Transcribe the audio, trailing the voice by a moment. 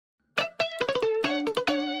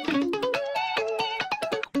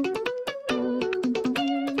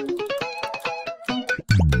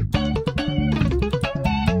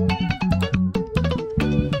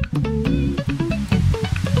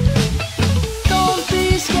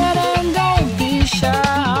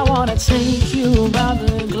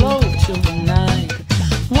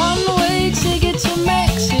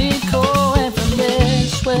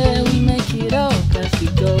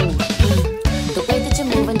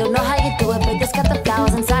do it, but this got the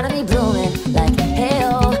flowers inside of me blooming. Like,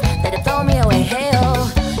 hey-oh, let it throw me away,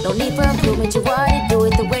 hey-oh. No need for improvement, you already do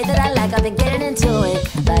it the way that I like, I've been getting into it.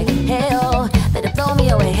 Like, hey-oh, let it throw me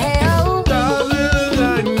away, hey-oh. Darling,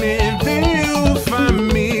 lightning, then you'll find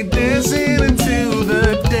me dancing until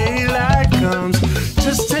the daylight comes.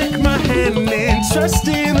 Just take my hand and trust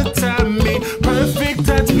in the timing. Perfect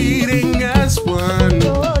hearts beating as one.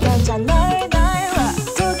 じゃないないわ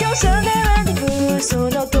東京シャネランディブーそ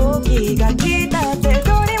の時が来たって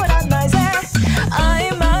どうにもなんないぜ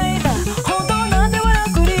曖昧だ本当なんては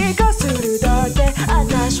なく理解するだけ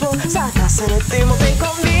私を探されてもべ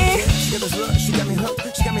こみ She got this look, she got me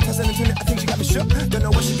hooked. She got me tossing and turning, I think she got me shook. Don't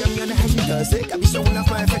know what she got me on the how she does it. Got me showing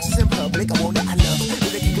off my affections in public. I want it, I love it.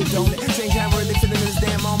 Really can condone it. Change how I'm really feeling in this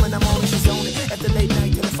damn moment. I'm on it, she's on it. At the late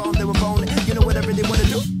night telephone, they were boning. You know what I really wanna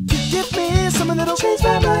do? Give me something that'll change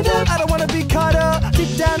my mind up. I don't wanna be caught up.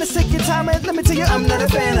 Deep down, it's taking time, and let me tell you, I'm not a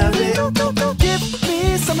fan of it. Give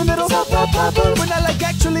me something that'll pop up. We're not like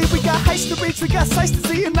actually, we got heights to reach, we got sights to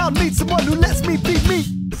see, and I'll need someone who lets me be me.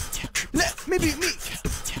 Let me be me.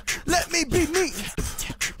 Let me be me.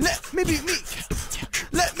 Let me be me.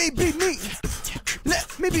 Let me be me.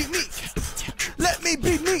 Let me be me.